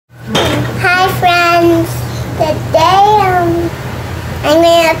Hi friends! Today I'm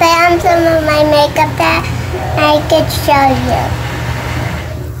gonna put on some of my makeup that I could show you.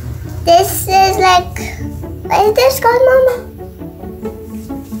 This is like, what is this called, Mama?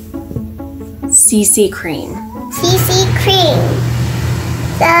 CC cream. CC cream.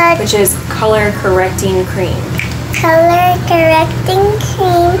 Which is color correcting cream. Color correcting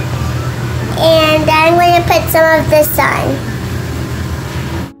cream. And I'm going to put some of this on.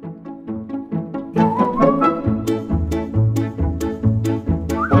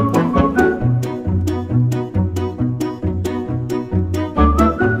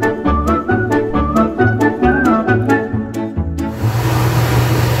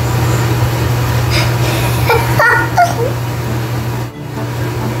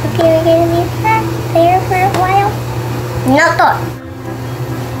 Okay, we're going to leave that there for a while. No dog.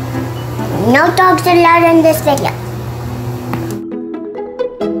 No dogs allowed in this video.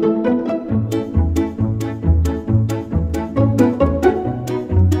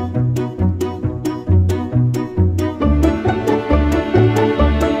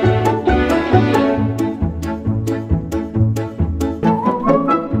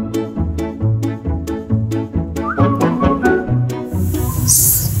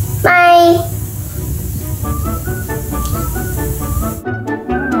 Bye.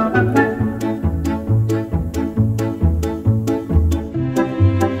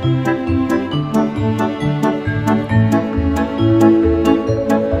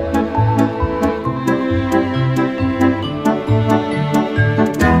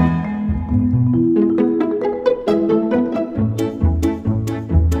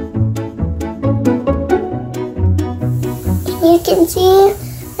 You can see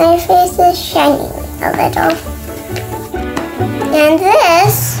my face is shining a little. And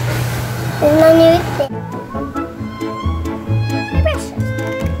this is my new thing.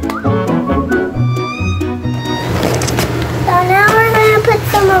 So now we're going to put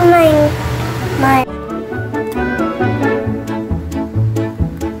some of my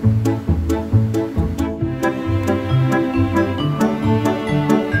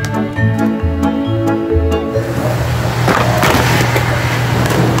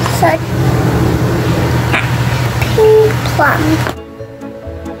pink plum.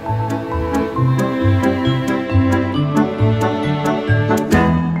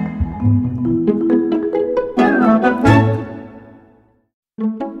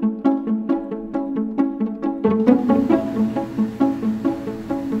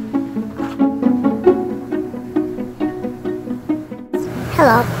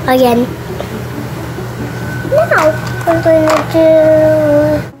 Hello again. Now we're going to do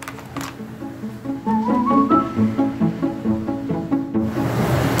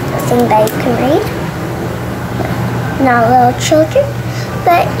something that you can read. Not little children,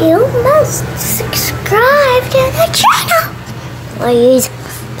 but you must subscribe to the channel.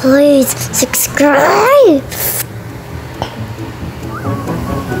 Please subscribe.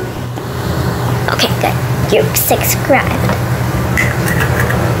 Okay, good. You subscribed.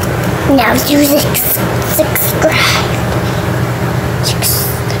 Now you subscribe. Just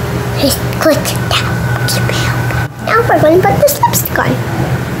click that. Now we're going to put this lipstick on.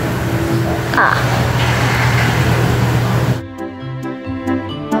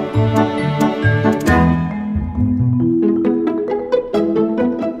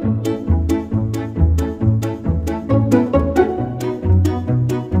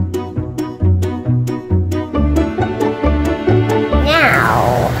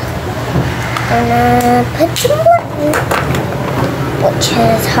 I'm gonna put some button, which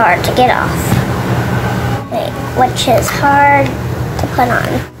is hard to get off. Wait, which is hard to put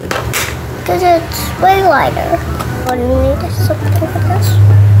on, because it's way lighter. What do you need? Something for this?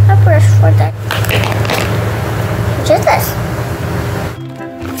 A brush for that. Which is this?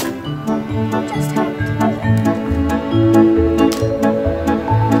 Just have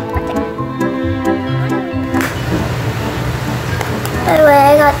By the way,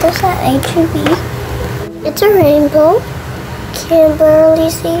 I got this at H-E-B. It's a rainbow. Can't barely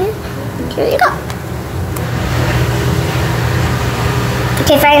see it. Here you go.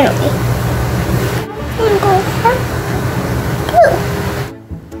 Okay, finally. I'm gonna go for blue.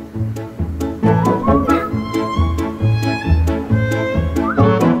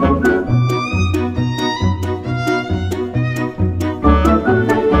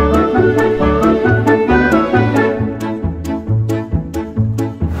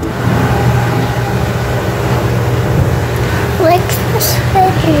 Like this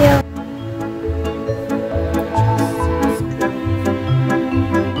video.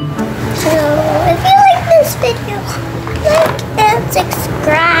 So if you like this video, like and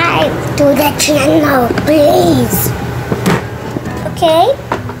subscribe to the channel, please. Okay?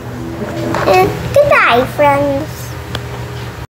 And goodbye, friends.